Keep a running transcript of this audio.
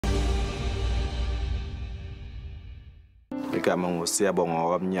igama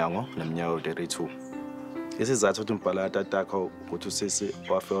nguSiyabonga Mnyango Mnyango 32. Isizathu ukuthi umbhala Utatakho ukuthi usisi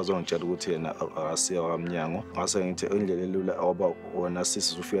wafika uzongitshela ukuthi yena akasiya Mnyango. Ngase ngithi indlela elula oba wona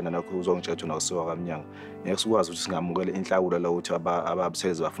sisi ufika nakho uzongitshela ukuthi unasiwa Mnyango. Ngeke sikwazi ukuthi singamukele inhlawulo la ukuthi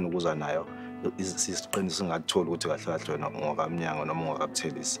ababuthelezi bafuna ukuza nayo. Isiqiniso singakutholi ukuthi kahle kahle wena ngokaMnyango noma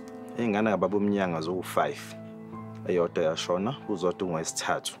ngokabuthelezi. Ingane kababa uMnyango zo5. Eyodwa yashona uzodwa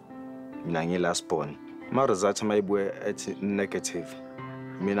ungwesithathu. Mina ngilast born. Ma result mayibuye ethi negative.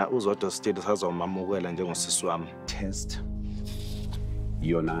 Mina uzodwa still sazomamukela njengosisi wami. Test.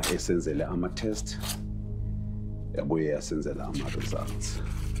 Yona esenzele ama test. Yabuye yasenzela ama results.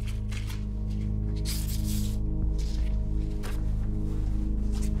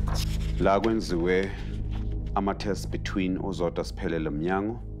 La kwenziwe ama test between uzodwa Siphelele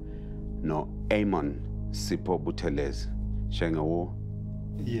Mnyango no Amon Sipho Buthelezi. Shengawo?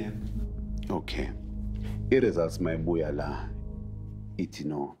 Yeah. Okay. I-results mayibuya la ithi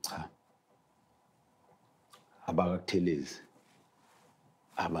no cha. Abakathelezi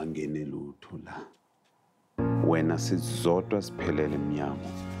abangene lutho la. Wena sizodwa Siphelele Mnyango,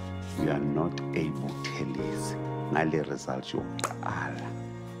 you are not able Buthelezi ngale result yokuqala.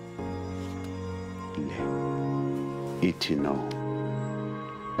 Le ithi no.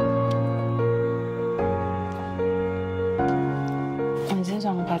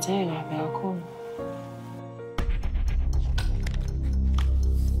 Ngizizwa ngiphatheke kabi kakhulu.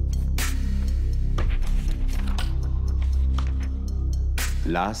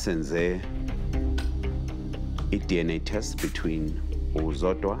 La senze i-DNA test between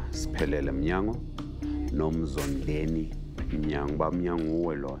uzodwa Siphelele Mnyango noMzondeni Mnyango. Ba Mnyango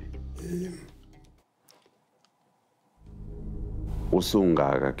uwe loyo.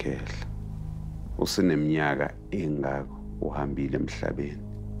 Usungaka khehla. Usineminyaka engako uhambile emhlabeni.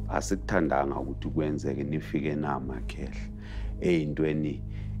 Asikuthandanga ukuthi kwenzeke nifike namakhehla eyintweni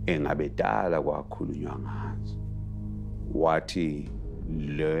engabedala kwakhulunywa ngazo. Wathi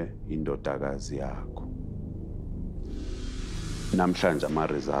le indodakazi yakho. Namhlanje ama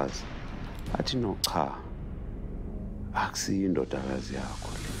results athi no cha. Akusiyo indodakazi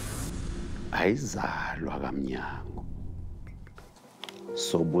yakho le. Ayizalwa kaMnyango.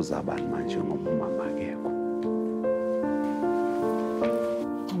 Sobuza abantu manje ngoba umama akekho.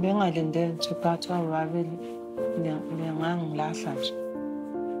 Bengalindele nje phathwa wabili ngangilahla nje.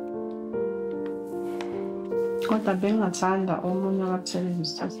 Kodwa bengathanda omunye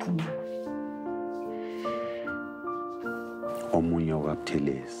wakuthelezi testing. Omunye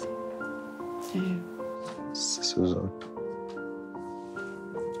wakuthelezi. Sisuzodwa.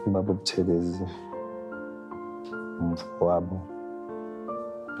 Baba Buthelezi umfowabo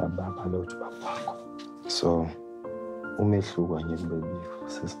ababa lothu bakwakho. So umehluko kanye kubebifo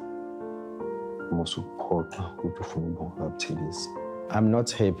sisi. Musuphoqa ukuthi ufuna ukubonga Buthelezi. I'm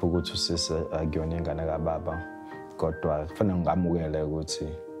not happy ukuthi usisi akuyona ingane kababa kodwa kufanele ngamukele ukuthi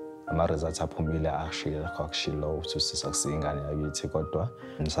ama results aphumile akushilo ukuthi usisi akusingane yakithi kodwa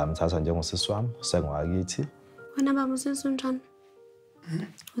ngisamthatha njengosisi wami sengiwakithi. Wena baba usizwe njani?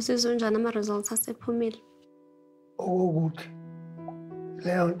 Usizwe njani ama results asephumile? Ukuthi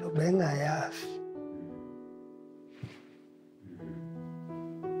leyo nto bengayazi.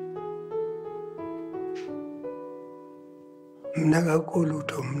 Mina kakhulu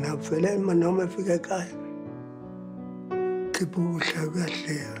utho mina vele noma efika ekhaya khipha ukudla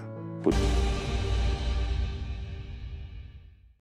kahle.